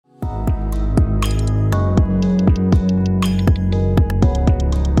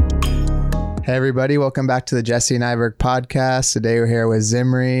Hey everybody, welcome back to the Jesse Nyberg podcast. Today we're here with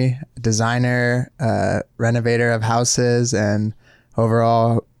Zimri, designer, renovator of houses, and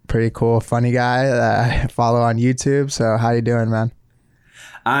overall pretty cool, funny guy that I follow on YouTube. So how you doing, man?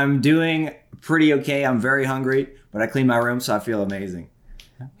 I'm doing pretty okay. I'm very hungry, but I cleaned my room, so I feel amazing.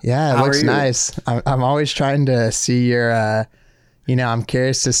 Yeah, it looks nice. I'm always trying to see your, I'm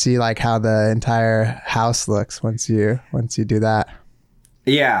curious to see like how the entire house looks once you do that.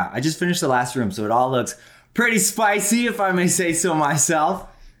 Yeah, I just finished the last room, so it all looks pretty spicy, if I may say so myself.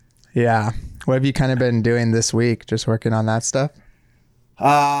 Yeah. What have you kind of been doing this week? Just working on that stuff?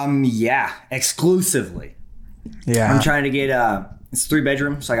 Yeah, exclusively. Yeah. I'm trying to get, it's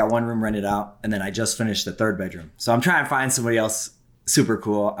 3-bedroom, so I got one room rented out, and then I just finished the 3rd bedroom. So I'm trying to find somebody else super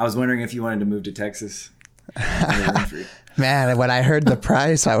cool. I was wondering if you wanted to move to Texas. Man, when I heard the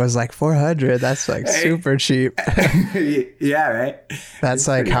price, I was like, $400. That's like super cheap. Yeah, right. That's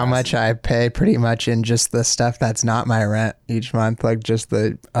like how much I pay pretty much in just the stuff that's not my rent each month, like just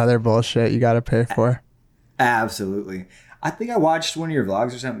the other bullshit you got to pay for. Absolutely. I think I watched one of your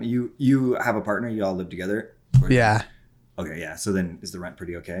vlogs or something. You have a partner, you all live together? Yeah. Okay, yeah. So then is the rent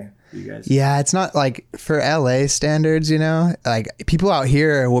pretty okay for you guys? Yeah, it's not like for LA standards, like people out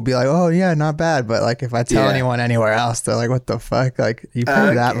here will be like, oh yeah, not bad. But like if I tell anyone anywhere else, they're like, what the fuck? Like you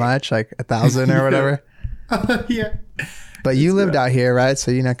pay that much, like $1,000 or whatever. Yeah. But you lived out here, right?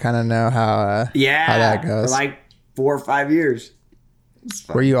 So kind of know how that goes. For like 4 or 5 years.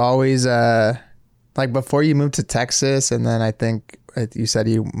 Were you always like before you moved to Texas, and then I think you said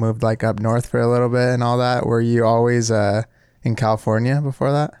you moved like up north for a little bit and all that. Were you always in California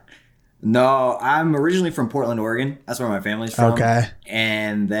before that? No, I'm originally from Portland, Oregon. That's where my family's from. Okay.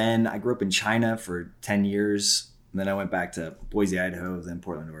 And then I grew up in China for 10 years. And then I went back to Boise, Idaho, then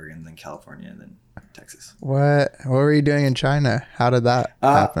Portland, Oregon, then California, and then Texas. What were you doing in China? How did that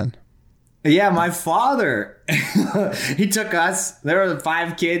happen? Yeah, my father, he took us, there were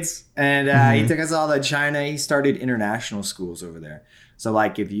 5 kids, and he took us all to China. He started international schools over there. So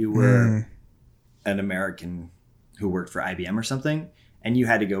like if you were an American who worked for IBM or something, and you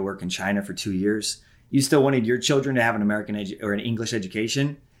had to go work in China for 2 years, you still wanted your children to have an American or an English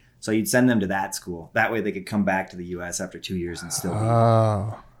education. So you'd send them to that school. That way they could come back to the US after 2 years and still be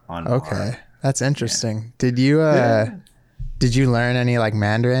on okay. par. That's interesting. Yeah. Did you learn any like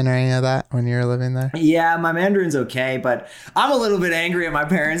Mandarin or any of that when you were living there? Yeah, my Mandarin's okay, but I'm a little bit angry at my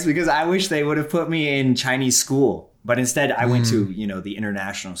parents because I wish they would have put me in Chinese school. But instead I went to, the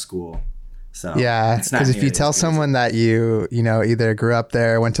international school. So yeah, because if you tell someone that you either grew up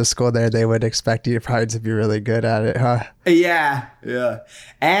there, went to school there, they would expect you probably to be really good at it, huh? Yeah.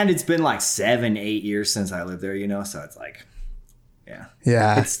 And it's been like 7-8 years since I lived there, so it's like,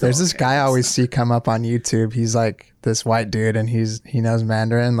 yeah. There's this guy I always see come up on YouTube. He's like this white dude, and he knows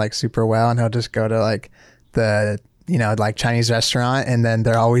Mandarin like super well, and he'll just go to like the like Chinese restaurant, and then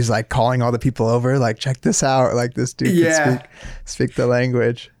they're always like calling all the people over, like check this out, like this dude can speak the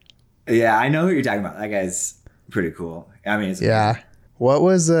language. Yeah, I know who you're talking about. That guy's pretty cool. I mean, it's amazing. What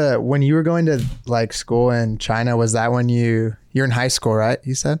was when you were going to like school in China? Was that when you're in high school, right?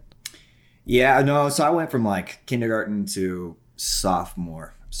 You said. Yeah, no. So I went from like kindergarten to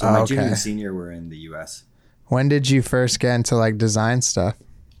sophomore. So my junior and senior were in the US. When did you first get into like design stuff?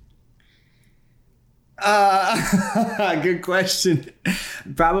 Good question.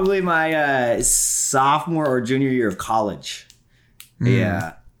 Probably my sophomore or junior year of college.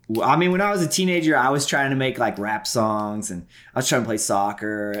 Yeah. I mean, when I was a teenager, I was trying to make like rap songs, and I was trying to play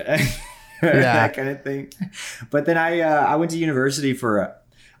soccer, that kind of thing. But then I went to university for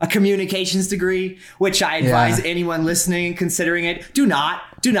a communications degree, which I advise anyone listening, considering it, do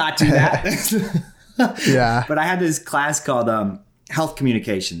not do that. Yeah. But I had this class called health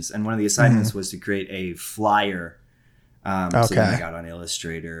communications, and one of the assignments was to create a flyer. So then I got on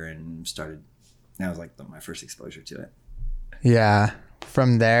Illustrator and started. That was like my first exposure to it. Yeah.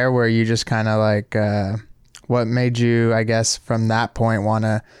 From there, were you just kind of like, what made you, I guess, from that point want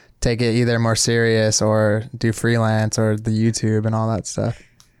to take it either more serious or do freelance or the YouTube and all that stuff?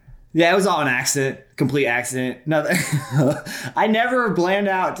 Yeah, it was all an accident, complete accident. Nothing. I never planned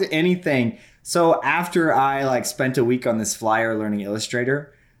out to anything. So after I like spent a week on this flyer learning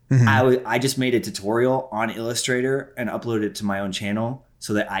Illustrator, I just made a tutorial on Illustrator and uploaded it to my own channel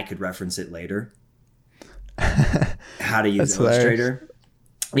so that I could reference it later. How to use Illustrator. Hilarious.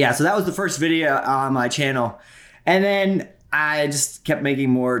 Yeah, so that was the first video on my channel. And then I just kept making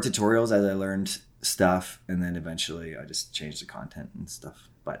more tutorials as I learned stuff. And then eventually I just changed the content and stuff.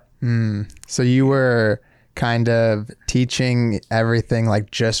 But so you were kind of teaching everything like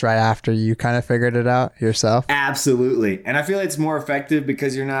just right after you kind of figured it out yourself? Absolutely. And I feel it's more effective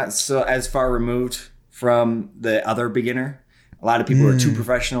because you're not so as far removed from the other beginner. A lot of people are too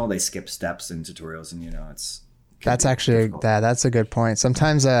professional. They skip steps in tutorials, and that's actually that's a good point.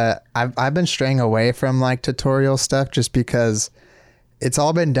 Sometimes I've been straying away from like tutorial stuff just because it's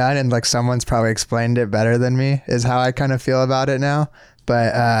all been done and like someone's probably explained it better than me is how I kind of feel about it now.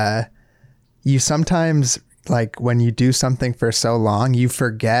 But you sometimes, like when you do something for so long, you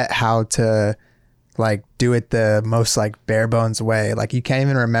forget how to like do it the most like bare bones way. Like you can't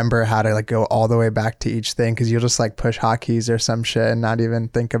even remember how to like go all the way back to each thing because you'll just like push hotkeys or some shit and not even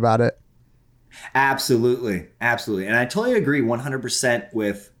think about it. Absolutely. Absolutely. And I totally agree 100%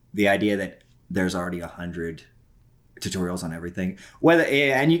 with the idea that there's already 100 tutorials on everything.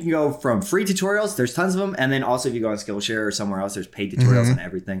 And you can go from free tutorials, there's tons of them, and then also if you go on Skillshare or somewhere else, there's paid tutorials on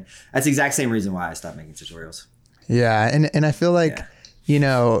everything. That's the exact same reason why I stopped making tutorials. Yeah, and I feel like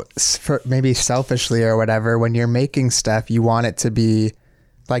for maybe selfishly or whatever, when you're making stuff, you want it to be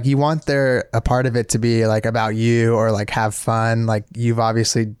like, you want a part of it to be like about you or like have fun, like you've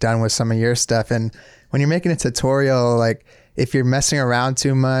obviously done with some of your stuff. And when you're making a tutorial, like if you're messing around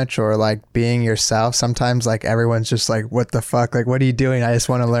too much or like being yourself, sometimes like everyone's just like, what the fuck? Like, what are you doing? I just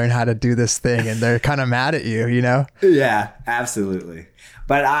want to learn how to do this thing. And they're kind of mad at you, Yeah, absolutely.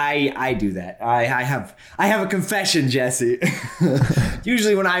 But I do that. I have a confession, Jesse.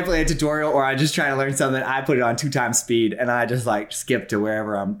 Usually when I play a tutorial or I just try to learn something, I put it on 2x speed and I just like skip to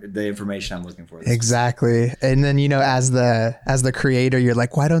wherever the information I'm looking for. Exactly. And then, as the creator, you're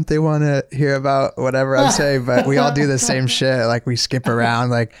like, why don't they want to hear about whatever I'm saying? But we all do the same shit. Like we skip around.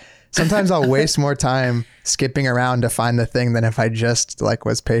 Like sometimes I'll waste more time skipping around to find the thing than if I just like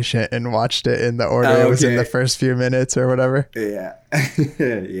was patient and watched it in the order it was in the first few minutes or whatever. Yeah.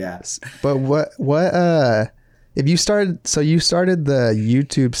 Yes. But what if you started the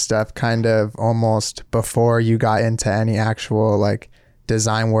YouTube stuff kind of almost before you got into any actual like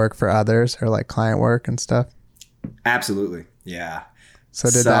design work for others or like client work and stuff? Absolutely. Yeah.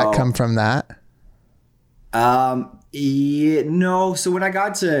 So did that come from that? No. So when I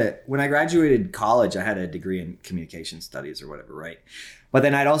graduated college, I had a degree in communication studies or whatever, right? But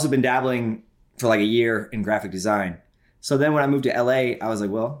then I'd also been dabbling for like a year in graphic design. So then when I moved to LA, I was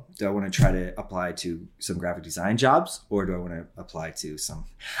like, well, do I want to try to apply to some graphic design jobs or do I want to apply to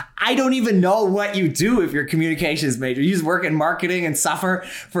I don't even know what you do if you're a communications major. You just work in marketing and suffer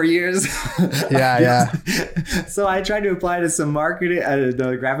for years. Yeah. So I tried to apply to some marketing,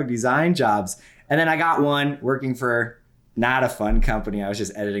 the graphic design jobs. And then I got one working for not a fun company. I was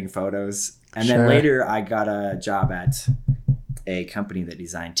just editing photos. And then later I got a job at a company that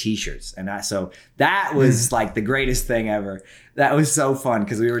designed t-shirts. And so that was like the greatest thing ever. That was so fun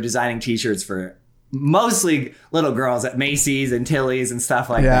because we were designing t-shirts for mostly little girls at Macy's and Tilly's and stuff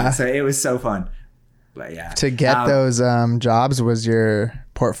like that. So it was so fun. But yeah. To get those jobs, was your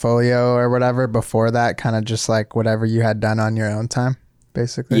portfolio or whatever before that kind of just like whatever you had done on your own time,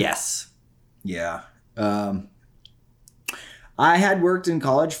 basically? Yes. Yeah. I had worked in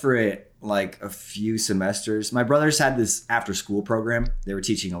college for like a few semesters. My brothers had this after school program. They were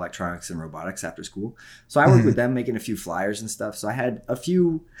teaching electronics and robotics after school. So I worked with them making a few flyers and stuff. So I had a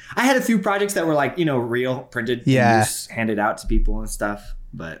few projects that were like, real printed, and handed out to people and stuff.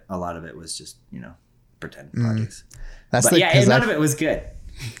 But a lot of it was just, pretend projects. None of it was good.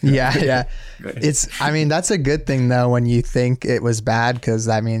 Yeah. That's a good thing though when you think it was bad because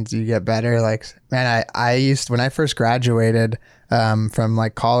that means you get better. Like, man, when I first graduated from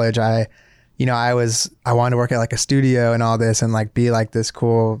like college, I wanted to work at like a studio and all this and like be like this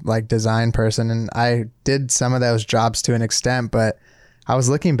cool like design person, and I did some of those jobs to an extent, but I was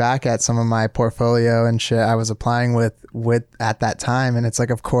looking back at some of my portfolio and shit I was applying with at that time, and it's like,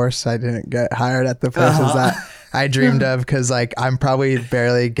 of course I didn't get hired at the places that I dreamed of because like I'm probably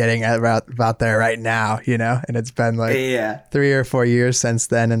barely getting about there right now, and it's been like 3 or 4 years since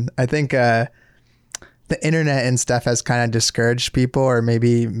then. And I think the internet and stuff has kind of discouraged people or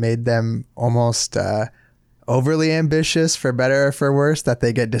maybe made them almost overly ambitious, for better or for worse, that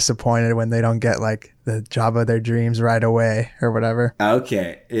they get disappointed when they don't get like the job of their dreams right away or whatever.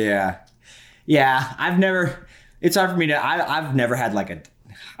 Okay. Yeah. It's hard for me to, I've never had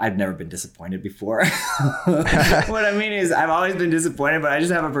I've never been disappointed before. What I mean is I've always been disappointed, but I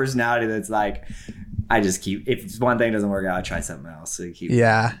just have a personality that's like, if one thing doesn't work out, I try something else. So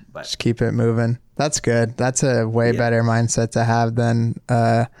just keep it moving. That's good. That's a way better mindset to have than,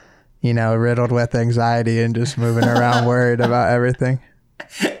 riddled with anxiety and just moving around worried about everything.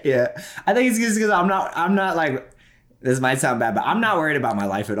 Yeah. I think it's just because I'm not like This might sound bad, but I'm not worried about my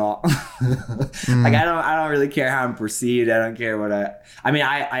life at all. Like I don't really care how I'm perceived. I don't care what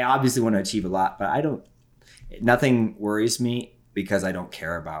I obviously want to achieve a lot, but nothing worries me because I don't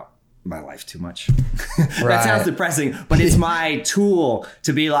care about my life too much. That sounds depressing, but it's my tool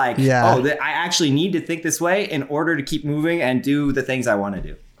to be like, I actually need to think this way in order to keep moving and do the things I want to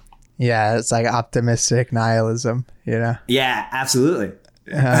do. Yeah. It's like optimistic nihilism, you know? Yeah, absolutely.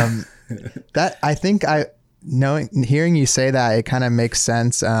 That I think hearing you say that, it kind of makes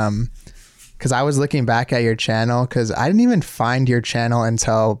sense. Cause I was looking back at your channel, cause I didn't even find your channel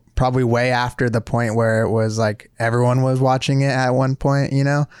until probably way after the point where it was like everyone was watching it at one point, you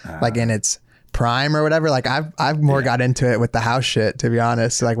know, like in its prime or whatever. Like I've more got into it with the house shit, to be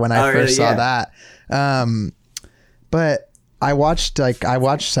honest. Like when I first saw that. But I watched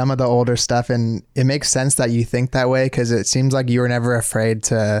some of the older stuff, and it makes sense that you think that way, because it seems like you were never afraid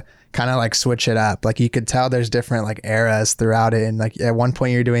to kind of like switch it up. Like you could tell there's different like eras throughout it, and like at one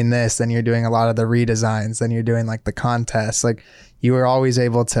point you're doing this, then you're doing a lot of the redesigns, then you're doing like the contests. Like you were always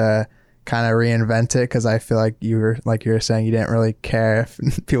able to kind of reinvent it, because I feel like you were saying you didn't really care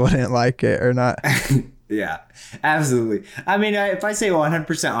if people didn't like it or not. Yeah, absolutely. I mean, if I say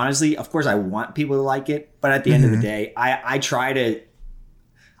 100% honestly, of course I want people to like it, but at the end of the day, I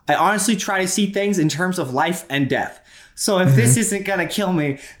honestly try to see things in terms of life and death. So if this isn't going to kill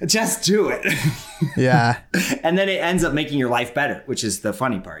me, just do it. Yeah. And then it ends up making your life better, which is the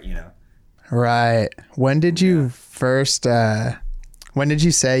funny part, you know? Right. When did you first, when did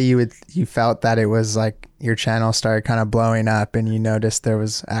you say you felt that it was like your channel started kind of blowing up and you noticed there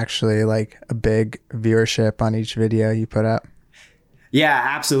was actually like a big viewership on each video you put up? Yeah,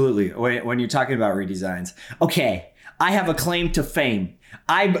 absolutely. When you're talking about redesigns. Okay, I have a claim to fame.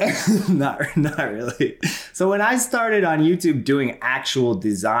 Not really. So when I started on YouTube doing actual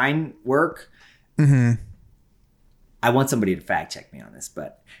design work, I want somebody to fact check me on this,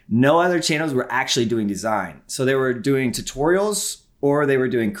 but no other channels were actually doing design. So they were doing tutorials or they were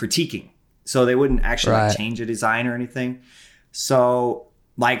doing critiquing. So they wouldn't actually like change a design or anything. So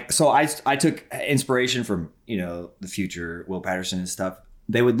I took inspiration from, you know, the future Will Patterson and stuff.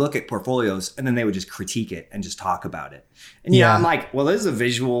 They would look at portfolios and then they would just critique it and just talk about it. And yeah, I'm like, well, this is a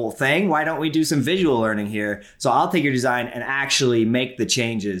visual thing. Why don't we do some visual learning here? So I'll take your design and actually make the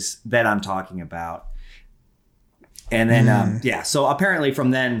changes that I'm talking about. And then, so apparently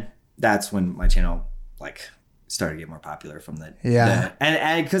from then, that's when my channel like started to get more popular from the,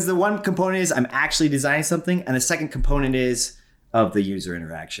 and because the one component is I'm actually designing something. And the second component is of the user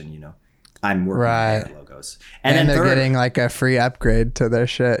interaction, you know. I'm working on the logos. And then they're getting like a free upgrade to their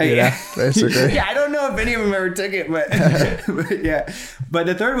shit, you know, basically. Yeah, I don't know if any of them ever took it, but, but yeah. But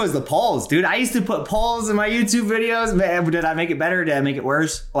the third was the polls, dude. I used to put polls in my YouTube videos. Man, did I make it better? Did I make it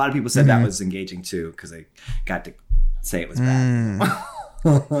worse? A lot of people said that was engaging too, because they got to say it was bad.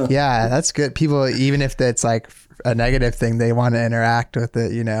 Yeah, that's good. People, even if it's like a negative thing, they want to interact with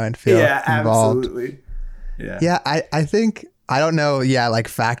it, you know, and feel involved. Absolutely. Yeah, I think... I don't know, like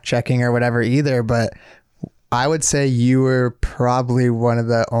fact checking or whatever either, but I would say you were probably one of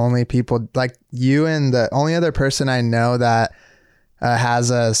the only people, like you and the only other person I know that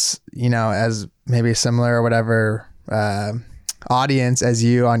has us, you know, as maybe similar or whatever audience as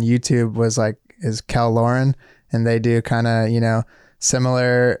you on YouTube is Kel Lauren, and they do kind of, you know,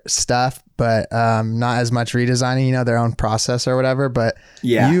 similar stuff, but not as much redesigning, you know, their own process or whatever. But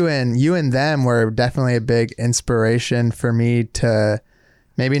you and them were definitely a big inspiration for me to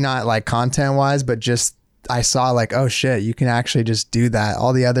maybe not like content wise, but just I saw like, oh shit, you can actually just do that.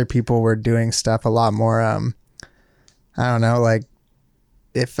 All the other people were doing stuff a lot more, I don't know, like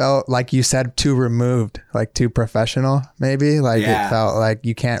it felt like you said too removed, like too professional, maybe. Like it felt like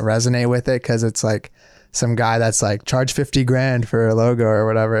you can't resonate with it because it's like some guy that's like charge 50 grand for a logo or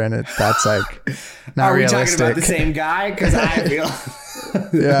whatever, and that's like not Are realistic. We talking about the same guy? Because I feel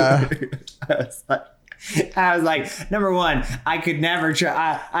I was like, number one, I could never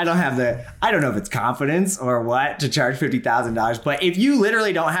try. I don't know if it's confidence or what to charge $50,000. But if you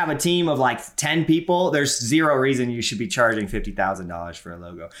literally don't have a team of like 10 people, there's zero reason you should be charging $50,000 for a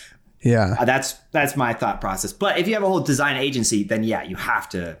logo. Yeah, that's my thought process. But if you have a whole design agency, then yeah, you have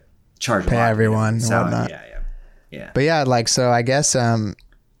to charge pay everyone and whatnot. Yeah. But yeah, like, so I guess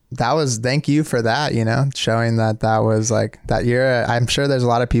thank you for that, you know, showing that was like that year. I'm sure there's a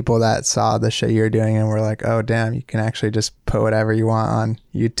lot of people that saw the shit you're doing and were like, oh damn, you can actually just put whatever you want on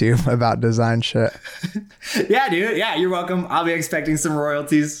YouTube about design shit. Yeah, dude. Yeah, you're welcome. I'll be expecting some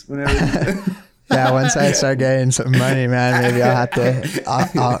royalties whenever. Yeah, once I start getting some money, man, maybe I'll have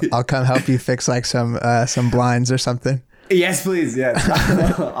to I'll come help you fix like some blinds or something. Yes, please. Yes.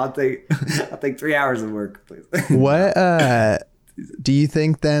 I'll take 3 hours of work, please. What do you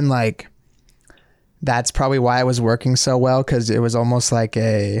think then, like, that's probably why it was working so well, because it was almost like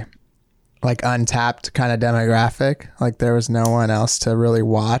a untapped kind of demographic, like there was no one else to really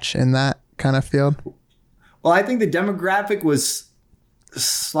watch in that kind of field? Well, I think the demographic was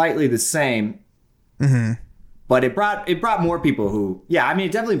slightly the same, but it brought more people who,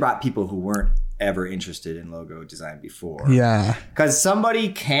 it definitely brought people who weren't ever interested in logo design before. Yeah. Because somebody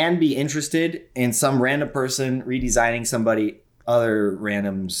can be interested in some random person redesigning some other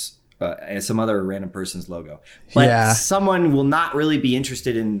random person's logo. But someone will not really be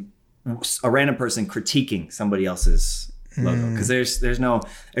interested in a random person critiquing somebody else's logo, because there's no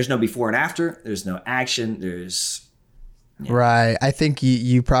before and after, there's no action, right. I think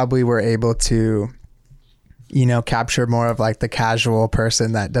you probably were able to, capture more of like the casual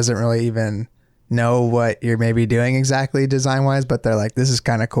person that doesn't really even know what you're maybe doing exactly design wise, but they're like, this is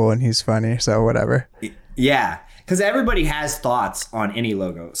kind of cool and he's funny, so whatever. Yeah, because everybody has thoughts on any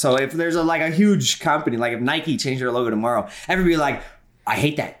logo. So if there's a huge company, like if Nike changed their logo tomorrow, everybody like, I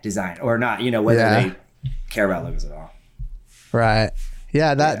hate that design or not, whether they care about logos at all. Right.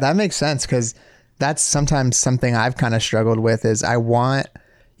 Yeah, that makes sense, because that's sometimes something I've kind of struggled with is I want,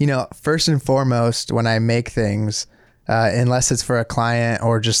 first and foremost, when I make things, unless it's for a client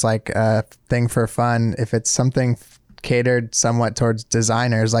or just like a thing for fun, if it's something catered somewhat towards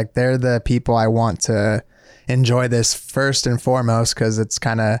designers, like they're the people I want to enjoy this first and foremost, because it's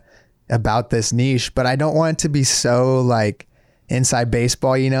kind of about this niche. But I don't want it to be so like inside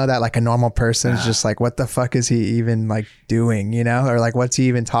baseball, that like a normal person's just like, what the fuck is he even like doing, or like, what's he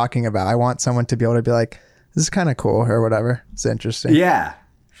even talking about? I want someone to be able to be like, this is kind of cool or whatever. It's interesting. Yeah.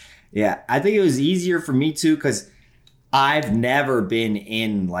 I think it was easier for me too, because I've never been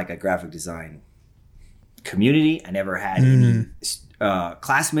in like a graphic design community. I never had any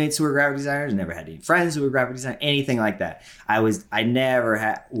classmates who were graphic designers, never had any friends who were graphic designers, anything like that. I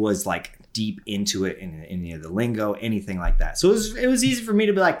never was like deep into it in any of the lingo, anything like that. So it was easy for me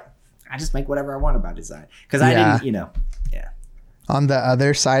to be like, I just make whatever I want about design, because I didn't, On the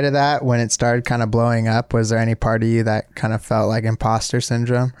other side of that, when it started kind of blowing up, was there any part of you that kind of felt like imposter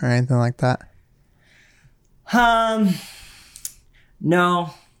syndrome or anything like that?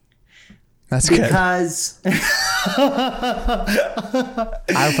 No. That's good. Because I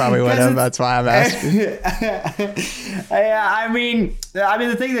probably would have. That's why I'm asking. Yeah, I mean,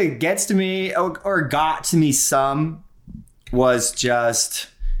 the thing that gets to me or got to me some was just,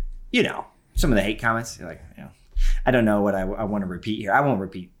 some of the hate comments. You're like, I don't know what I want to repeat here. I won't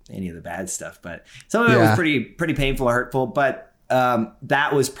repeat any of the bad stuff, but some of it was pretty painful or hurtful. But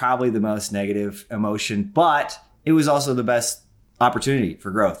that was probably the most negative emotion. But it was also the best opportunity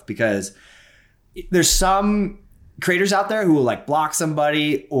for growth, because there's some creators out there who will like block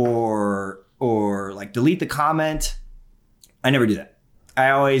somebody or like delete the comment. I never do that. I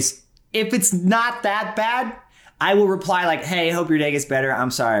always, if it's not that bad, I will reply like, hey, hope your day gets better. I'm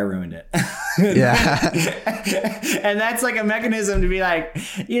sorry I ruined it. Yeah. And that's like a mechanism to be like,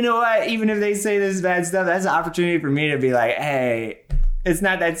 you know what? Even if they say this bad stuff, that's an opportunity for me to be like, hey, it's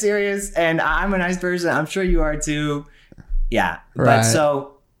not that serious. And I'm a nice person. I'm sure you are too. Yeah. Right. But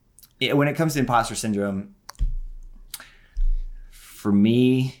so when it comes to imposter syndrome, for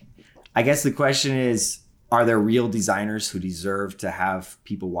me, I guess the question is, are there real designers who deserve to have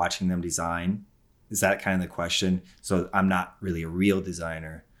people watching them design? Is that kind of the question? So I'm not really a real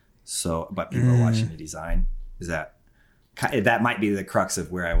designer, but people are watching me design. Is that might be the crux of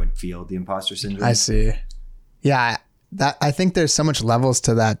where I would feel the imposter syndrome? I see. Yeah, I think there's so much levels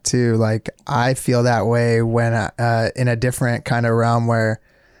to that too. Like I feel that way when in a different kind of realm where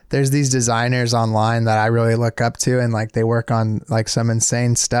there's these designers online that I really look up to, and like they work on like some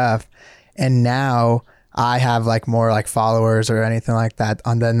insane stuff, and now I have like more like followers or anything like that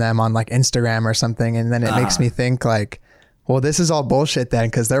than them on like Instagram or something. And then it makes me think like, well, this is all bullshit then,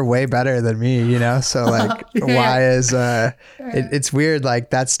 because they're way better than me, So like, why is it's weird. Like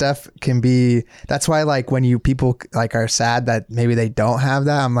that stuff can be, that's why like when people like are sad that maybe they don't have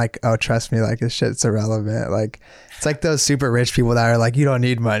that, I'm like, oh, trust me, like this shit's irrelevant. Like it's like those super rich people that are like, you don't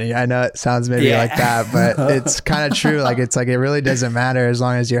need money. I know it sounds maybe like that, but it's kind of true. Like it's like, it really doesn't matter as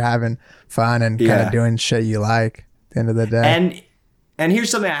long as you're having fun and kind of doing shit you like at the end of the day. And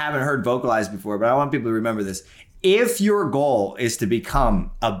here's something I haven't heard vocalized before, but I want people to remember this. If your goal is to become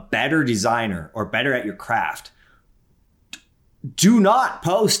a better designer or better at your craft, do not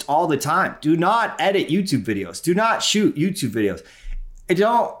post all the time. Do not edit YouTube videos. Do not shoot YouTube videos.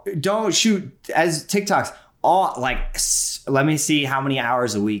 Don't shoot as TikToks. Let me see how many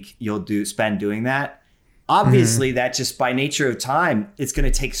hours a week you'll spend doing that. obviously that just by nature of time, it's going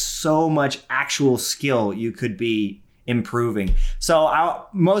to take so much actual skill you could be improving. So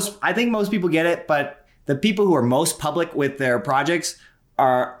I think most people get it, but the people who are most public with their projects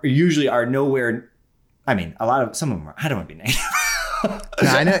are nowhere. I mean, some of them are, I don't want to be negative.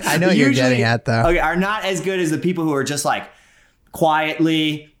 No, I know what you're getting at though. Okay, are not as good as the people who are just like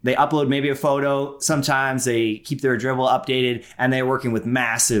quietly, they upload maybe a photo. Sometimes they keep their dribble updated and they're working with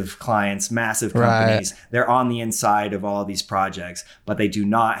massive clients, massive companies. Right. They're on the inside of all these projects, but they do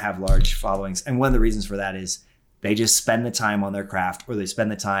not have large followings. And one of the reasons for that is they just spend the time on their craft, or they spend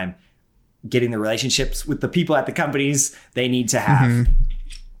the time getting the relationships with the people at the companies they need to have.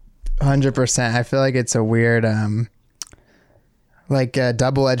 100%. I feel like it's a weird, like a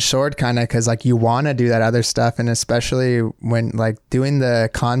double-edged sword kind of, because like you want to do that other stuff, and especially when like doing the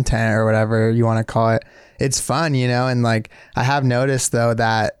content or whatever you want to call it, it's fun, you know. And like I have noticed though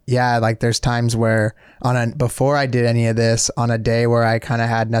that like there's times where before I did any of this, on a day where I kind of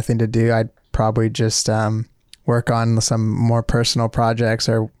had nothing to do, I'd probably just work on some more personal projects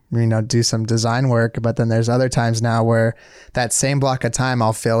or do some design work. But then there's other times now where that same block of time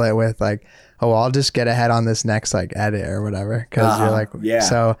I'll fill it with like, oh, I'll just get ahead on this next like edit or whatever. Cause you're like,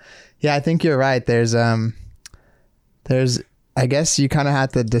 so yeah, I think you're right. There's, I guess you kind of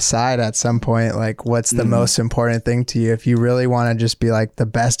have to decide at some point, like what's the most important thing to you. If you really want to just be like the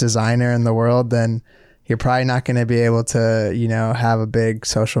best designer in the world, then you're probably not going to be able to, have a big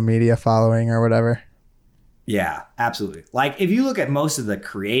social media following or whatever. Yeah, absolutely. Like if you look at most of the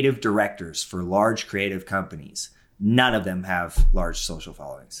creative directors for large creative companies, none of them have large social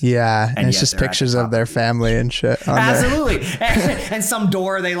followings. Yeah, and it's just pictures of their family and shit. Absolutely. And some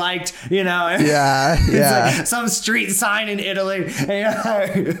door they liked, Yeah, yeah. Like some street sign in Italy.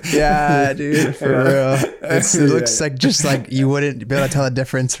 Yeah, dude, for real. It looks like just like you wouldn't be able to tell the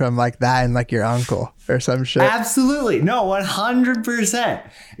difference from like that and like your uncle or some shit. Absolutely. No, 100%.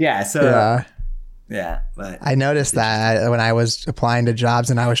 Yeah, so... Yeah, but I noticed that when I was applying to jobs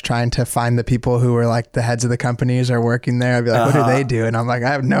and I was trying to find the people who were like the heads of the companies or working there, I'd be like, what do they do? And I'm like, I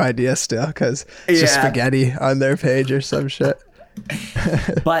have no idea still, because it's just spaghetti on their page or some shit.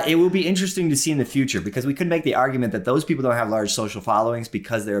 But it will be interesting to see in the future, because we could make the argument that those people don't have large social followings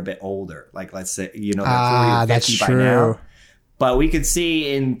because they're a bit older. Like, let's say, they're 40 or 50 by now. But we could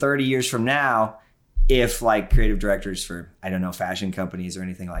see in 30 years from now, if like creative directors for, I don't know, fashion companies or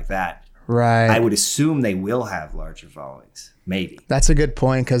anything like that, right, I would assume they will have larger followings. Maybe. That's a good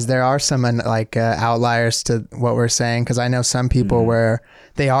point, because there are some like outliers to what we're saying. Because I know some people where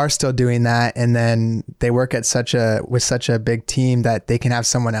they are still doing that, and then they work at such a big team that they can have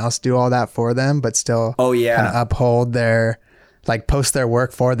someone else do all that for them, but still kind of uphold their, like, post their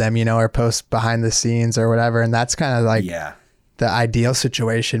work for them, or post behind the scenes or whatever. And that's kind of like the ideal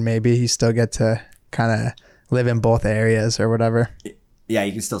situation. Maybe you still get to kind of live in both areas or whatever. Yeah,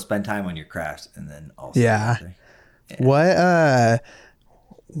 you can still spend time on your craft and then also. Yeah. What,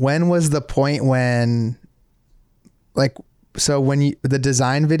 when was the point when, like, so when the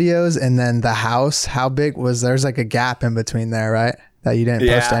design videos and then the house, how big was, there's like a gap in between there, right? That you didn't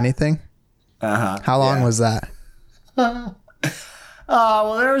post anything? How long was that?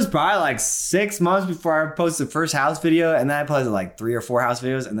 Well, there was probably like 6 months before I posted the first house video, and then I posted like 3 or 4 house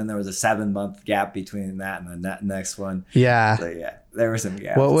videos, and then there was a 7-month gap between that and the next one. Yeah. So yeah, there was some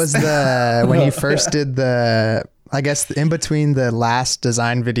gaps. What was when you first did I guess in between the last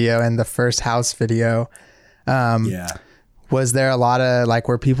design video and the first house video, was there a lot of like,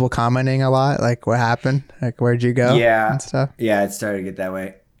 were people commenting a lot? Like, what happened? Like, where'd you go? Yeah. And stuff? Yeah, it started to get that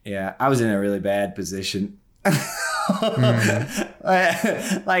way. Yeah, I was in a really bad position. I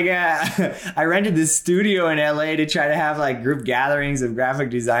rented this studio in LA to try to have like group gatherings of graphic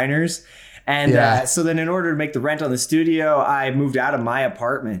designers. And so then in order to make the rent on the studio, I moved out of my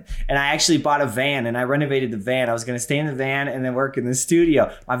apartment and I actually bought a van and I renovated the van. I was going to stay in the van and then work in the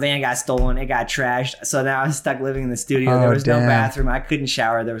studio. My van got stolen. It got trashed. So now I was stuck living in the studio. There was no bathroom. I couldn't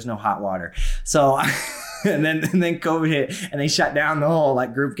shower. There was no hot water. So and then COVID hit and they shut down the whole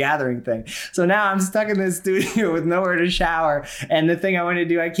like group gathering thing. So now I'm stuck in this studio with nowhere to shower. And the thing I wanted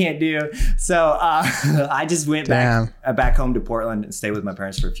to do, I can't do. So I just went back home to Portland and stayed with my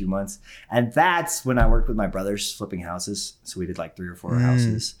parents for a few months. And that's when I worked with my brothers flipping houses. So we did like 3 or 4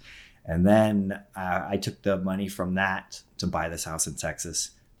 houses. And then I took the money from that to buy this house in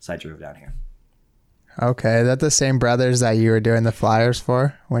Texas. So I drove down here. Okay. Is that the same brothers that you were doing the flyers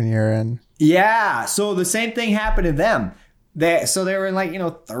for when you were in? Yeah. So the same thing happened to them. They were in like,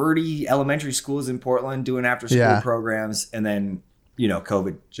 30 elementary schools in Portland doing after school programs. And then,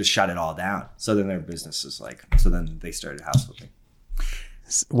 COVID just shut it all down. So then their business is so then they started house flipping.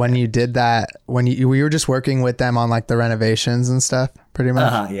 when you did that, when you were just working with them on like the renovations and stuff, pretty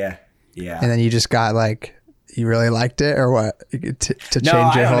much. Yeah. Yeah. And then you just got like, you really liked it, or what? To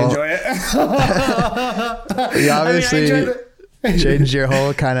change your whole. Enjoy it. You obviously changed your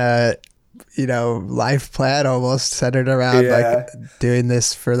whole kind of, life plan, almost centered around like doing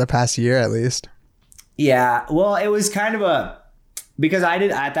this for the past year at least. Yeah. Well, it was kind of because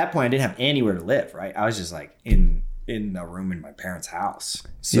at that point I didn't have anywhere to live. Right. I was just like in a room in my parents' house.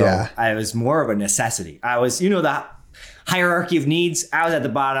 So I was more of a necessity. I was, the hierarchy of needs. I was at the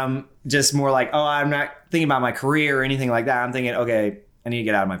bottom, just more like, I'm not thinking about my career or anything like that. I'm thinking, okay, I need to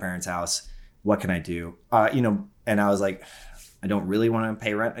get out of my parents' house. What can I do? And I was like, I don't really want to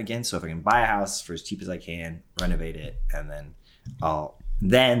pay rent again. So if I can buy a house for as cheap as I can, renovate it, and then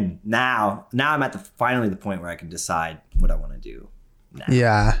now I'm at finally the point where I can decide what I want to do now.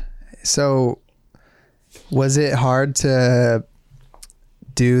 Yeah. So was it hard to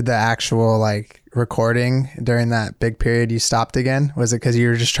do the actual like recording during that big period you stopped again? Was it because you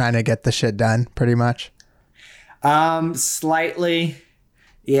were just trying to get the shit done pretty much? Slightly.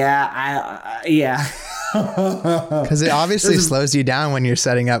 Yeah. Yeah. Because it obviously slows you down when you're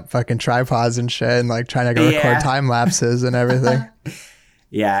setting up fucking tripods and shit and like trying to go record time lapses and everything.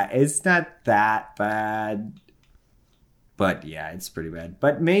 Yeah, it's not that bad, but yeah, it's pretty bad.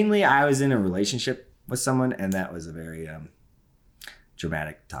 But mainly I was in a relationship with someone, and that was a very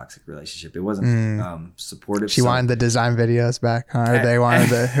dramatic, toxic relationship. It wasn't supportive. She wanted the design videos back, huh? Or they wanted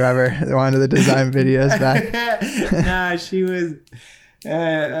whoever wanted the design videos back. Nah, she was.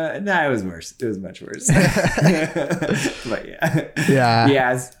 It was worse. It was much worse. But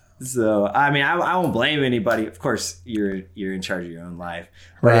yeah. So I mean, I won't blame anybody. Of course, you're in charge of your own life.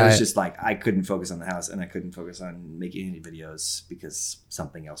 But It was just like I couldn't focus on the house, and I couldn't focus on making any videos because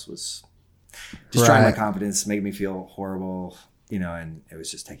something else was destroying my confidence, making me feel horrible. And it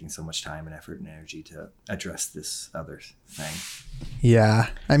was just taking so much time and effort and energy to address this other thing. Yeah,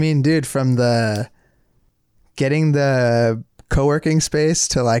 I mean, dude, from getting the co-working space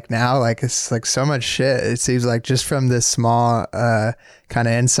to like now, like it's like so much shit. It seems like just from this small kind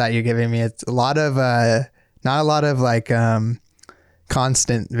of insight you're giving me, it's a lot of not a lot of like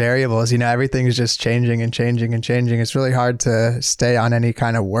constant variables. Everything's just changing and changing and changing. It's really hard to stay on any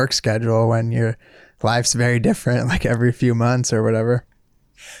kind of work schedule when your life's very different, like every few months or whatever.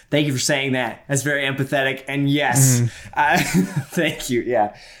 Thank you for saying that. That's very empathetic. And yes, thank you.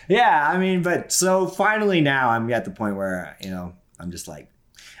 Yeah. Yeah. I mean, but so finally now I'm at the point where, I'm just like,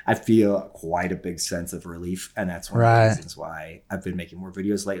 I feel quite a big sense of relief. And that's one of the reasons why I've been making more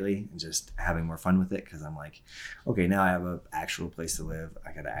videos lately and just having more fun with it. Cause I'm like, okay, now I have an actual place to live.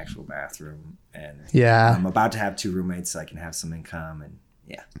 I got an actual bathroom, and I'm about to have 2 roommates so I can have some income. And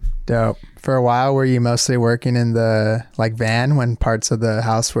yeah. Dope. For a while, were you mostly working in the like van when parts of the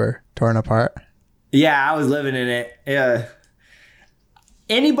house were torn apart? Yeah, I was living in it.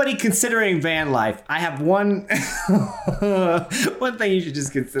 Anybody considering van life, I have one thing you should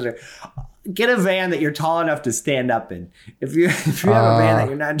just consider. Get a van that you're tall enough to stand up in. If you have a van that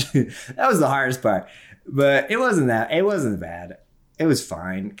you're not, that was the hardest part. But it wasn't bad. It was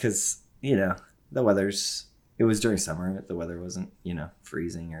fine because, the weather's. It was during summer. The weather wasn't,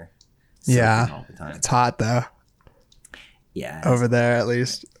 freezing or all the time. It's hot though. Yeah. Over there at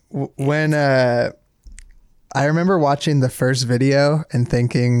least. When I remember watching the first video and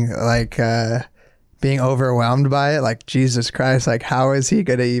thinking like being overwhelmed by it, like Jesus Christ, like how is he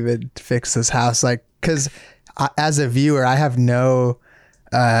going to even fix this house? Like, cause as a viewer, I have no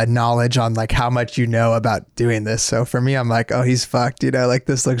knowledge on like how much about doing this. So for me, I'm like, oh, he's fucked, like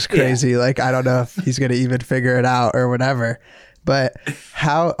this looks crazy. Like, I don't know if he's going to even figure it out or whatever. But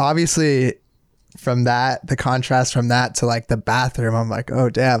how, obviously from that, the contrast from that to like the bathroom, I'm like,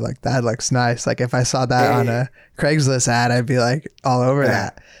 oh damn, like that looks nice. Like if I saw that on a Craigslist ad, I'd be like all over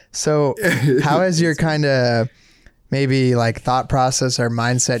that. So how has your kind of maybe like thought process or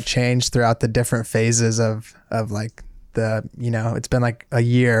mindset changed throughout the different phases of like it's been like a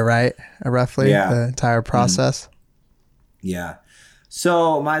year, right? Roughly the entire process. Yeah.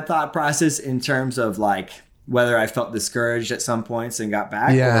 So my thought process in terms of like whether I felt discouraged at some points and got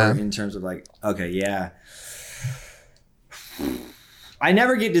back, or in terms of like, okay, I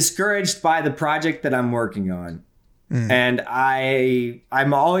never get discouraged by the project that I'm working on. And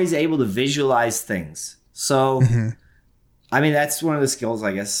I'm always able to visualize things. So, I mean, that's one of the skills,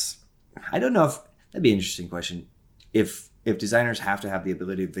 I guess. I don't know if that'd be an interesting question. If designers have to have the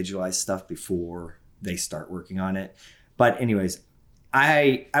ability to visualize stuff before they start working on it. But anyways,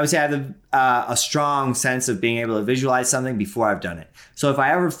 I would say I have a strong sense of being able to visualize something before I've done it. So if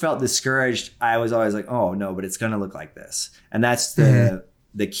I ever felt discouraged, I was always like, oh no, but it's going to look like this. And that's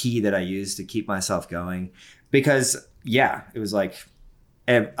the key that I use to keep myself going. Because yeah, it was like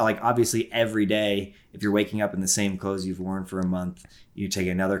obviously every day, if you're waking up in the same clothes you've worn for a month, you take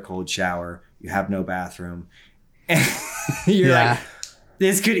another cold shower, you have no bathroom, and you're like,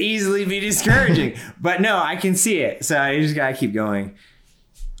 this could easily be discouraging. But no, I can see it. So you just gotta keep going.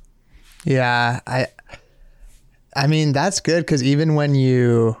 Yeah, I mean, that's good, because even when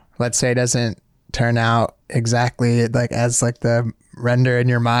you, let's say, it doesn't turn out exactly like as like the render in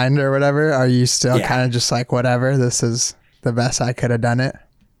your mind or whatever, are you still kind of just like, whatever, this is the best I could have done it?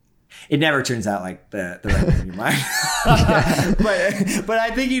 It never turns out like the render in your mind. But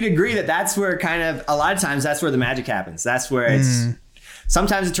I think you'd agree that that's where kind of, a lot of times that's where the magic happens. That's where it's,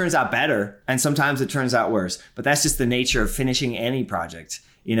 sometimes it turns out better and sometimes it turns out worse, but that's just the nature of finishing any project,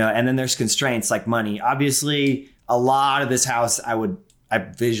 you know. And then there's constraints like money. Obviously, a lot of this house I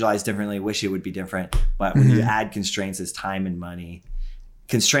visualize differently, wish it would be different. But when you add constraints as time and money,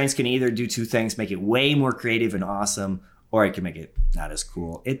 constraints can either do two things: make it way more creative and awesome, or it can make it not as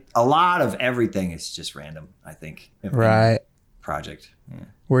cool. A lot of everything is just random, I think. Right. Project. Yeah.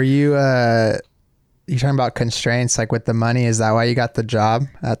 Were you talking about constraints, like with the money? Is that why you got the job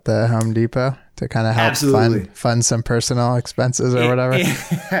at the Home Depot, to kind of help fund some personal expenses or whatever?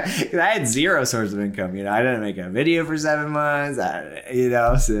 I had zero source of income. You know, I didn't make a video for 7 months.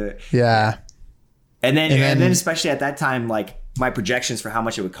 So yeah. And then especially at that time, like my projections for how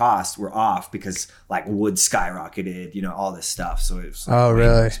much it would cost were off because like wood skyrocketed, you know, all this stuff. So it was like way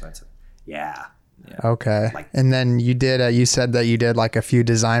more expensive. Yeah. Okay. And then you did, you said that you did like a few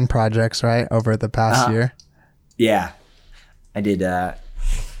design projects, right, over the past year? Yeah. I did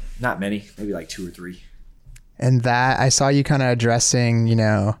not many, maybe like 2 or 3. And that, I saw you kind of addressing, you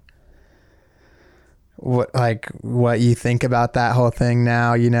know, what you think about that whole thing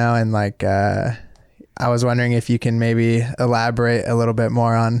now, you know, and like, I was wondering if you can maybe elaborate a little bit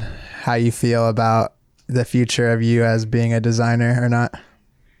more on how you feel about the future of you as being a designer or not.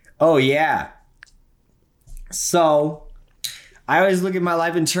 Oh, yeah. So I always look at my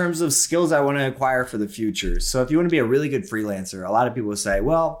life in terms of skills I want to acquire for the future. So if you want to be a really good freelancer, a lot of people say,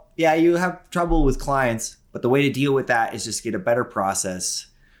 well, yeah, you have trouble with clients, but the way to deal with that is just get a better process,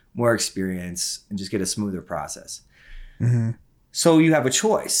 more experience, and just get a smoother process. Mm-hmm. So you have a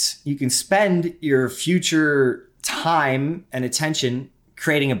choice. You can spend your future time and attention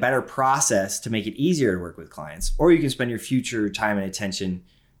creating a better process to make it easier to work with clients, or you can spend your future time and attention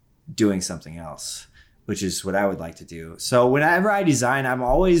doing something else, which is what I would like to do. So whenever I design for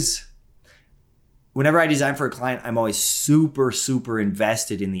a client, I'm always super, super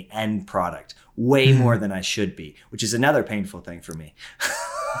invested in the end product, way more than I should be, which is another painful thing for me.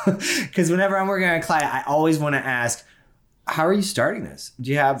 Because whenever I'm working on a client, I always want to ask, how are you starting this? Do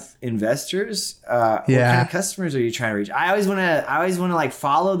you have investors? What kind of customers are you trying to reach? I always want to like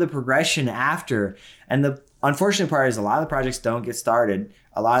follow the progression after. And the unfortunate part is a lot of the projects don't get started.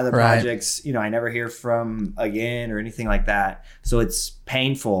 A lot of the projects, you know, I never hear from again or anything like that. So it's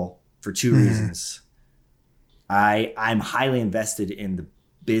painful for 2 reasons. I'm highly invested in the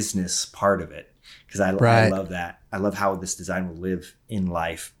business part of it because I love that. I love how this design will live in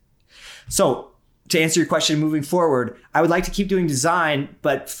life. So to answer your question, moving forward, I would like to keep doing design,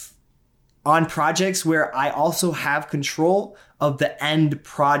 but on projects where I also have control of the end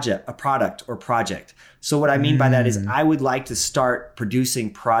project, a product or project. So what I mean by that is I would like to start producing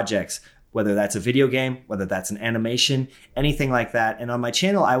projects, whether that's a video game, whether that's an animation, anything like that. And on my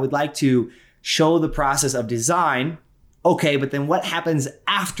channel, I would like to show the process of design. Okay, but then what happens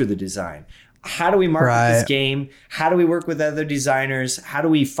after the design? How do we market this game? How do we work with other designers? How do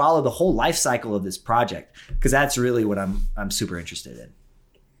we follow the whole life cycle of this project? Because that's really what I'm super interested in.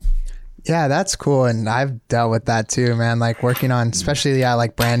 Yeah, that's cool. And I've dealt with that too, man. Like working on, especially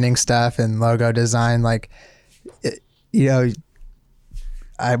like branding stuff and logo design, like, you know,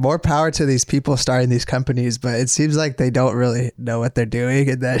 more power to these people starting these companies, but it seems like they don't really know what they're doing,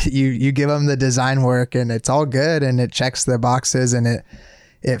 and that you give them the design work and it's all good and it checks the boxes and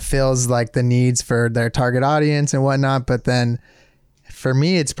it fills like the needs for their target audience and whatnot. But then for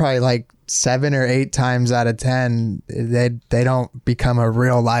me, it's probably like 7 or 8 times out of 10, they don't become a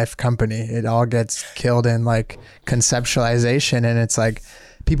real life company. It all gets killed in like conceptualization. And it's like,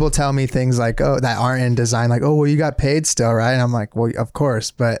 people tell me things like, oh, that aren't in design. Like, oh, well, you got paid still, right? And I'm like, well, of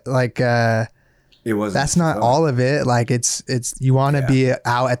course. But like, it wasn't. That's not all of it. Like it's you want to be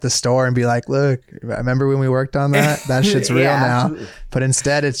out at the store and be like, look, remember when we worked on that? That shit's real now. Absolutely. But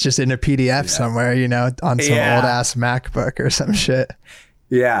instead it's just in a PDF somewhere, you know, on some old ass MacBook or some shit.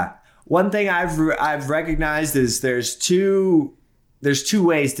 Yeah. One thing I've recognized is there's two there's two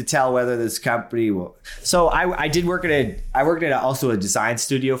ways to tell whether this company will. So I worked at also a design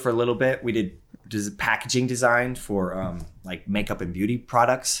studio for a little bit. We did packaging design for like makeup and beauty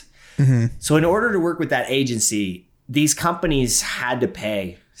products. Mm-hmm. So in order to work with that agency, these companies had to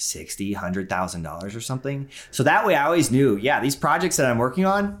pay $60,000, $100,000 or something. So that way I always knew, these projects that I'm working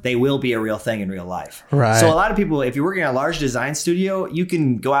on, they will be a real thing in real life. Right. So a lot of people, if you're working at a large design studio, you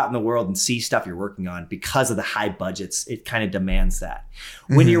can go out in the world and see stuff you're working on because of the high budgets. It kind of demands that.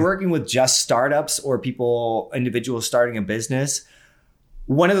 Mm-hmm. When you're working with just startups or individuals starting a business,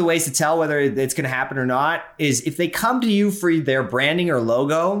 one of the ways to tell whether it's going to happen or not is if they come to you for their branding or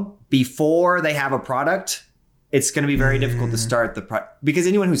logo before they have a product, it's going to be very difficult to start the product, because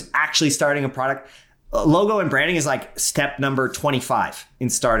anyone who's actually starting a product, logo and branding is like step number 25 in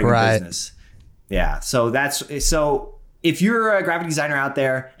starting a business. Yeah. So if you're a graphic designer out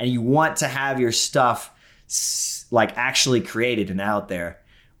there and you want to have your stuff like actually created and out there,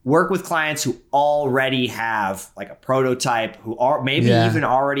 work with clients who already have like a prototype, who are maybe even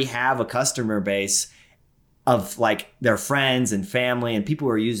already have a customer base of like their friends and family and people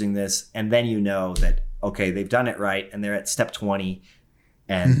who are using this. And then you know that, okay, they've done it right, and they're at step 20,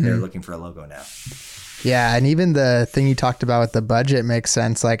 and they're looking for a logo now. Yeah, and even the thing you talked about with the budget makes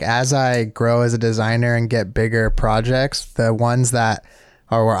sense. Like, as I grow as a designer and get bigger projects, the ones that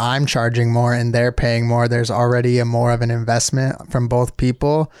are where I'm charging more and they're paying more, there's already more of an investment from both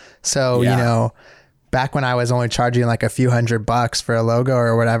people. So, you know, back when I was only charging like a few $100 for a logo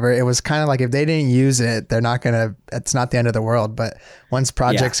or whatever, it was kind of like, if they didn't use it, it's not the end of the world. But once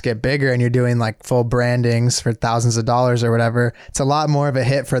projects get bigger and you're doing like full brandings for thousands of dollars or whatever, it's a lot more of a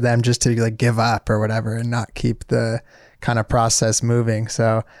hit for them just to like give up or whatever and not keep the kind of process moving.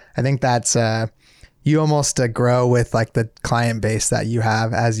 So I think that's, you almost grow with like the client base that you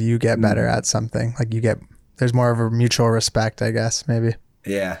have as you get better at something. Like there's more of a mutual respect, I guess, maybe.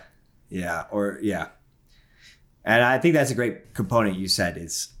 Yeah. And I think that's a great component you said,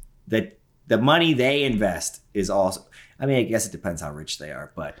 is that the money they invest is also, I mean, I guess it depends how rich they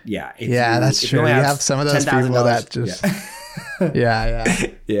are, but that's true. You have some of those people that just,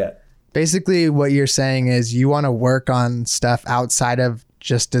 yeah. Basically what you're saying is you want to work on stuff outside of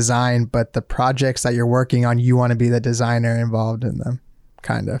just design, but the projects that you're working on, you want to be the designer involved in them,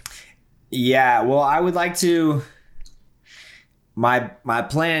 kind of. Yeah. Well, I would like to, my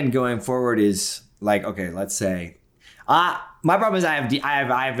plan going forward is, like, okay, let's say, my problem is I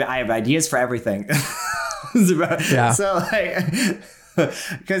have ideas for everything. So like,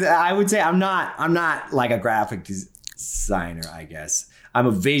 because I would say I'm not like a graphic designer. I guess I'm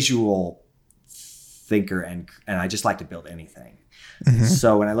a visual thinker, and I just like to build anything. Mm-hmm.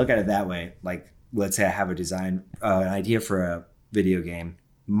 So when I look at it that way, like, let's say I have an idea for a video game.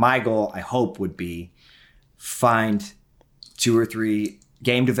 My goal, I hope, would be find 2 or 3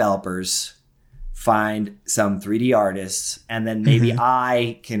 game developers, find some 3D artists, and then maybe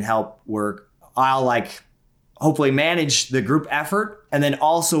I can help work. I'll like hopefully manage the group effort, and then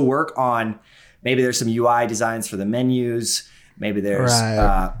also work on, maybe there's some UI designs for the menus. Maybe there's,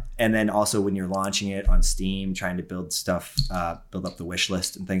 and then also when you're launching it on Steam, trying to build stuff, build up the wish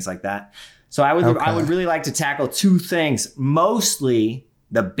list and things like that. So I would really like to tackle 2 things, mostly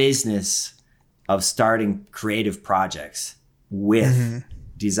the business of starting creative projects with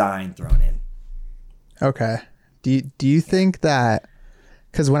design thrown in. Okay. Do you think that,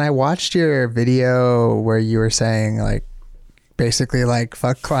 because when I watched your video where you were saying like basically like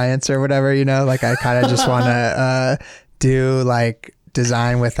fuck clients or whatever, you know, like I kind of just want to do like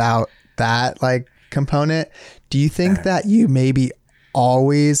design without that like component. Do you think that you maybe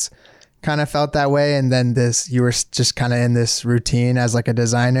always kind of felt that way, and then you were just kind of in this routine as like a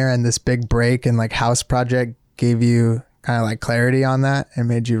designer, and this big break and like house project gave you kind of like clarity on that and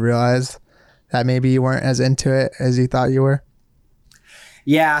made you realize that maybe you weren't as into it as you thought you were?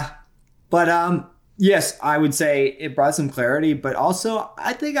 Yeah. But yes, I would say it brought some clarity, but also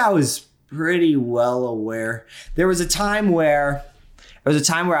I think I was pretty well aware. There was a time where I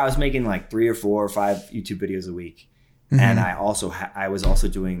was making like 3 or 4 or 5 YouTube videos a week. And I was also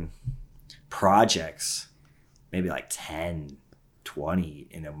doing projects, maybe like 10, 20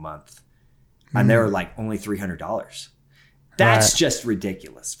 in a month. And they were like only $300. That's just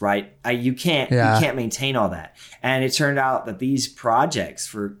ridiculous, right? You can't maintain all that. And it turned out that these projects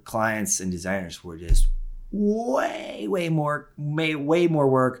for clients and designers were just way more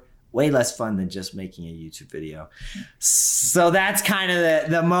work, way less fun than just making a YouTube video. So that's kind of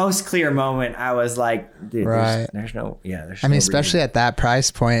the most clear moment. I was like, dude, there's no especially at that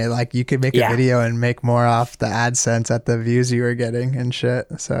price point, like you could make a video and make more off the AdSense at the views you were getting and shit.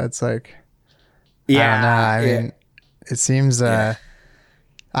 So it's like, I don't know. I mean, it seems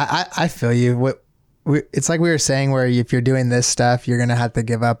I feel you. It's like we were saying, where if you're doing this stuff, you're going to have to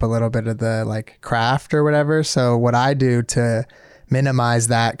give up a little bit of the like craft or whatever. So what I do to minimize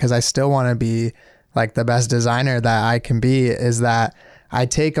that, because I still want to be like the best designer that I can be, is that I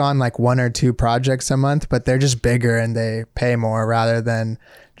take on like 1 or 2 projects a month, but they're just bigger and they pay more, rather than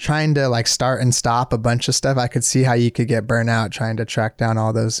trying to like start and stop a bunch of stuff. I could see how you could get burnt out trying to track down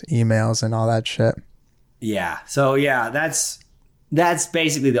all those emails and all that shit. Yeah. So yeah, that's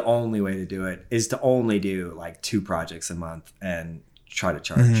basically the only way to do it, is to only do like 2 projects a month and try to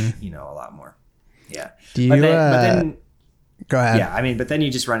charge, you know, a lot more. Yeah. Do you, but then go ahead. Yeah. I mean, but then you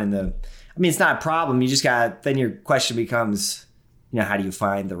just run into, I mean, it's not a problem. You just then your question becomes, you know, how do you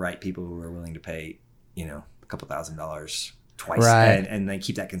find the right people who are willing to pay, you know, a couple $1,000s twice, right, and then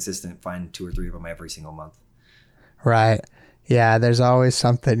keep that consistent, find 2 or 3 of them every single month. Right. Yeah. There's always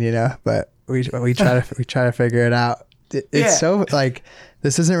something, you know, but we try to figure it out. It's so like,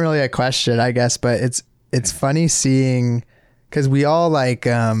 this isn't really a question, I guess, but it's funny seeing, because we all like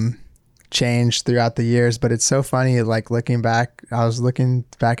changed throughout the years, but it's so funny like looking back. I was looking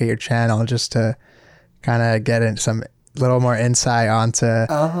back at your channel just to kind of get in some little more insight onto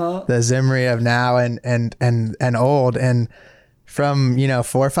the Zimri of now and old, and from, you know,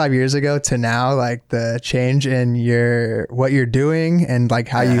 4 or 5 years ago to now, like the change in what you're doing and like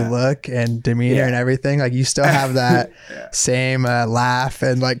how you look and demeanor and everything, like you still have that same laugh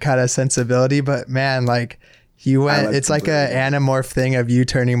and like kind of sensibility, but man, like you went, it's like a anamorph thing of you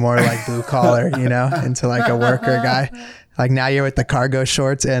turning more like blue collar, you know, into like a worker guy. Like now you're with the cargo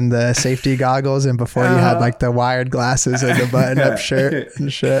shorts and the safety goggles, and before you had like the wired glasses and the button up shirt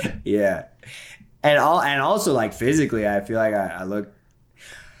and shit. Yeah. And also like physically, I feel like I look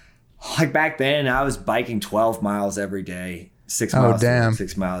like, back then I was biking 12 miles every day, 6 miles forward,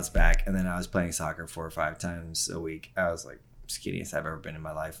 6 miles back. And then I was playing soccer 4 or 5 times a week. I was like skinniest I've ever been in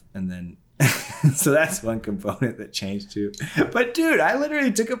my life. And then, so that's one component that changed too. But dude, I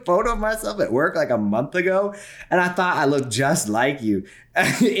literally took a photo of myself at work like a month ago, and I thought I looked just like you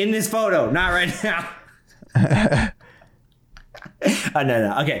in this photo. Not right now.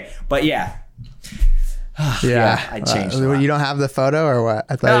 No. Okay. But yeah. Yeah, I changed. You don't have the photo or what?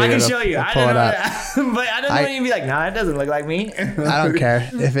 I thought no, I can show you. Pull it up. But I don't want you to be like, nah, it doesn't look like me. I don't care.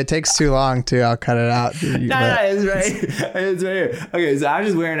 If it takes too long, too, I'll cut it out. No, it's right. It's right here. Okay, so I'm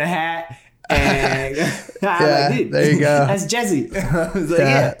just wearing a hat. And there you go. That's Jesse.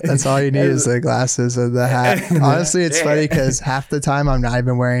 Like, that's all you need is the glasses and the hat. Honestly, it's funny because half the time I'm not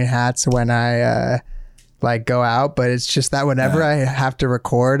even wearing hats when I like go out, but it's just that whenever I have to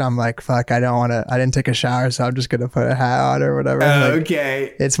record, I'm like, fuck, I didn't take a shower, so I'm just gonna put a hat on or whatever.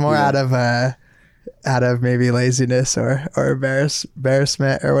 Okay. It's more out of maybe laziness or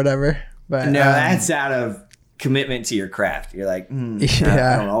embarrassment or whatever. But no, that's out of commitment to your craft. You're like,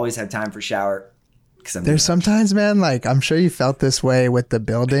 I don't always have time for shower. There's sometimes, man, like I'm sure you felt this way with the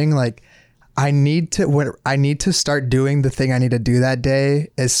building. Like I need to start doing the thing I need to do that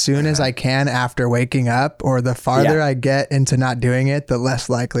day as soon as I can after waking up, or the farther I get into not doing it, the less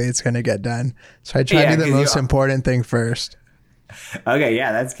likely it's going to get done. So I try to do the most important thing first. Okay,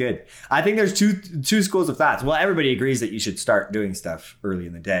 yeah, that's good. I think there's two schools of thoughts. Well, everybody agrees that you should start doing stuff early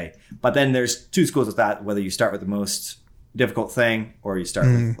in the day, but then there's 2 schools of thought, whether you start with the most difficult thing or you start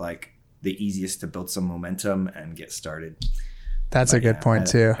with like the easiest to build some momentum and get started. That's a good point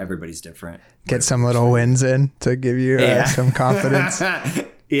too. Everybody's different. Get some little wins in to give you some confidence.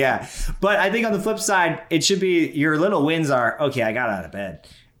 Yeah. But I think on the flip side, it should be your little wins are, okay, I got out of bed.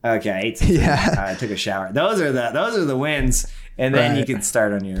 Okay, I ate something. I took a shower. Those are the wins. And then you can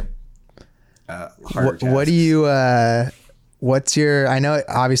start on your harder tasks. What do you, what's your, I know it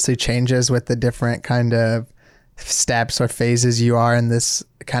obviously changes with the different kind of steps or phases you are in this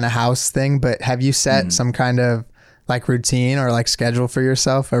kind of house thing, but have you set some kind of like routine or like schedule for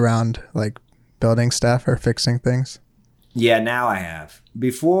yourself around like building stuff or fixing things? Yeah, now I have.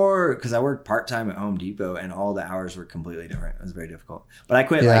 Before, because I worked part-time at Home Depot and all the hours were completely different. It was very difficult. But I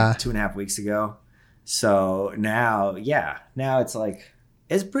quit like 2.5 weeks ago. So now it's like,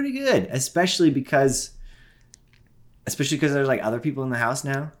 it's pretty good, especially because there's like other people in the house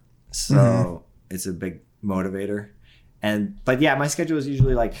now. So it's a big motivator. But yeah, my schedule is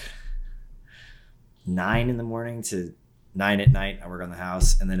usually like 9 in the morning to 9 at night. I work on the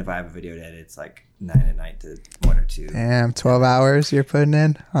house. And then if I have a video to edit, it's like 9 at night to 1 or 2. Damn, 12 hours you're putting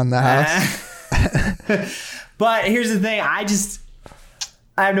in on the house. But here's the thing.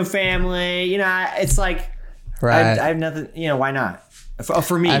 I have no family. You know, it's like, I have nothing, you know, why not?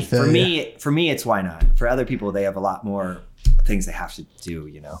 For me, it's why not. For other people, they have a lot more things they have to do,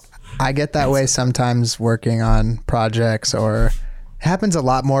 you know? I get that way sometimes working on projects or happens a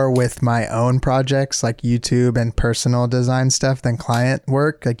lot more with my own projects like YouTube and personal design stuff than client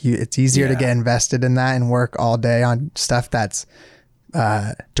work. Like it's easier to get invested in that and work all day on stuff that's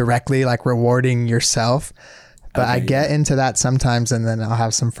directly like rewarding yourself. But I get into that sometimes, and then I'll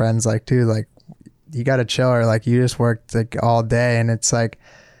have some friends like, dude, like you got to chill, or like you just worked like all day, and it's like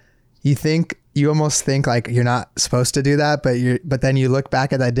you almost think like you're not supposed to do that, but then you look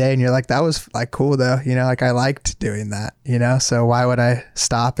back at that day and you're like, that was like cool though, you know, like I liked doing that, you know, so why would I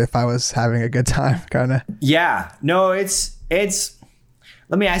stop if I was having a good time, kind of. Yeah, no, it's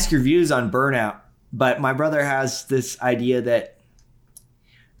let me ask your views on burnout. But my brother has this idea that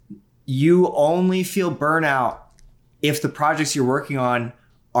you only feel burnout if the projects you're working on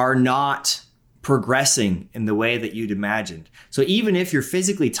are not progressing in the way that you'd imagined. So even if you're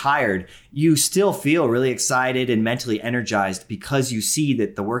physically tired, you still feel really excited and mentally energized because you see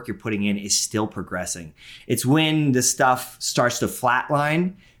that the work you're putting in is still progressing. It's when the stuff starts to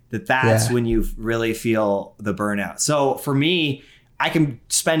flatline that's when you really feel the burnout. So for me, I can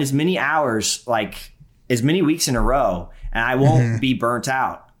spend as many hours, like as many weeks in a row, and I won't be burnt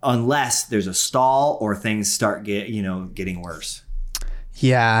out unless there's a stall or things start getting worse.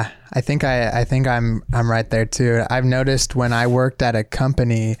 Yeah, I think I'm right there too. I've noticed when I worked at a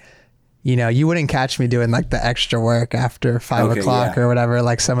company, you know, you wouldn't catch me doing like the extra work after 5 o'clock or whatever.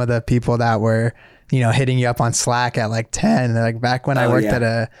 Like some of the people that were, you know, hitting you up on Slack at like 10, like back when I worked at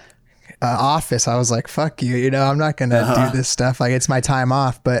a office, I was like, fuck you, you know, I'm not going to do this stuff. Like it's my time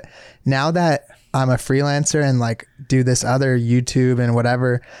off. But now that I'm a freelancer and like do this other YouTube and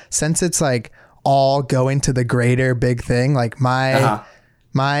whatever, since it's like all going to the greater big thing, like my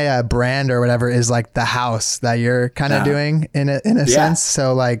brand or whatever is like the house that you're kind of doing in a sense.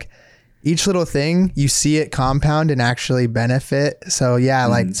 So like each little thing, you see it compound and actually benefit. So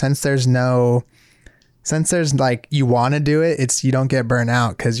like since there's like, you want to do it, you don't get burnt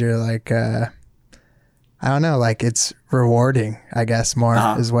out because you're like, I don't know, like it's rewarding, I guess more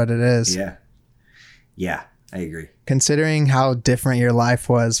is what it is. Yeah, I agree. Considering how different your life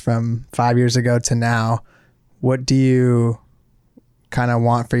was from 5 years ago to now, what do you kind of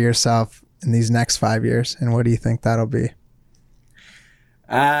want for yourself in these next 5 years, and what do you think that'll be?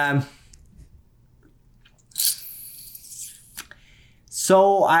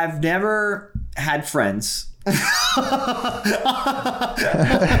 So I've never had friends. and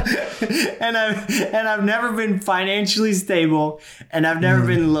I've never been financially stable, and I've never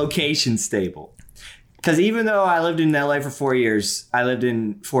been location stable. Because even though I lived in LA for 4 years, I lived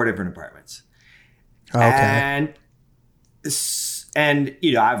in 4 different apartments. Okay. And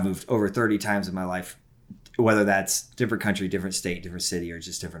you know, I've moved over 30 times in my life, whether that's different country, different state, different city, or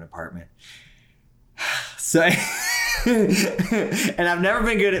just different apartment. So, and I've never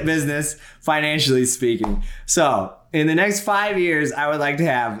been good at business, financially speaking. So in the next 5 years, I would like to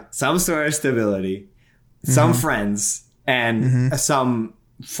have some sort of stability, some friends, and some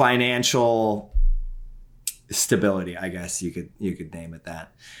financial stability, I guess you could name it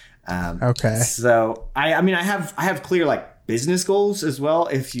that. Okay. So I mean, I have clear like business goals as well,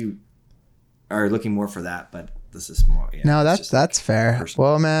 if you are looking more for that, but this is more. Yeah, no, that's fair. Personal.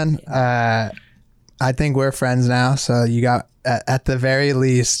 Well, man, I think we're friends now. So you got, at the very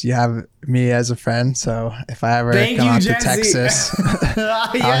least, you have me as a friend. So if I ever come out to Texas,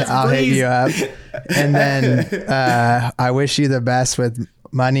 I'll hit you up. And then I wish you the best with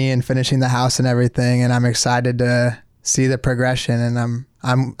money and finishing the house and everything. And I'm excited to see the progression. And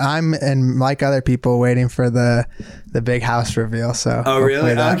I'm and like other people waiting for the big house reveal. So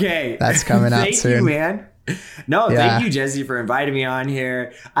really? Okay, that's coming out soon. Thank you, man. No, thank you, Jesse, for inviting me on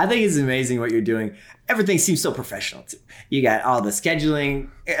here. I think it's amazing what you're doing. Everything seems so professional too. You got all the scheduling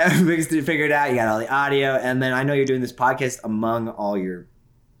figured out. You got all the audio, and then I know you're doing this podcast among all your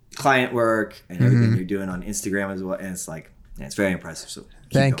client work and everything you're doing on Instagram as well. And it's like, it's very impressive. So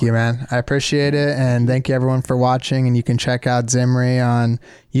thank you, man. I appreciate it. And thank you everyone for watching. And you can check out Zimri on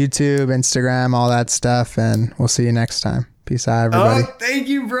YouTube, Instagram, all that stuff. And we'll see you next time. Peace out, everybody. Oh, thank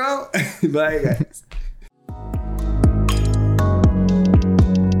you, bro. Bye, guys.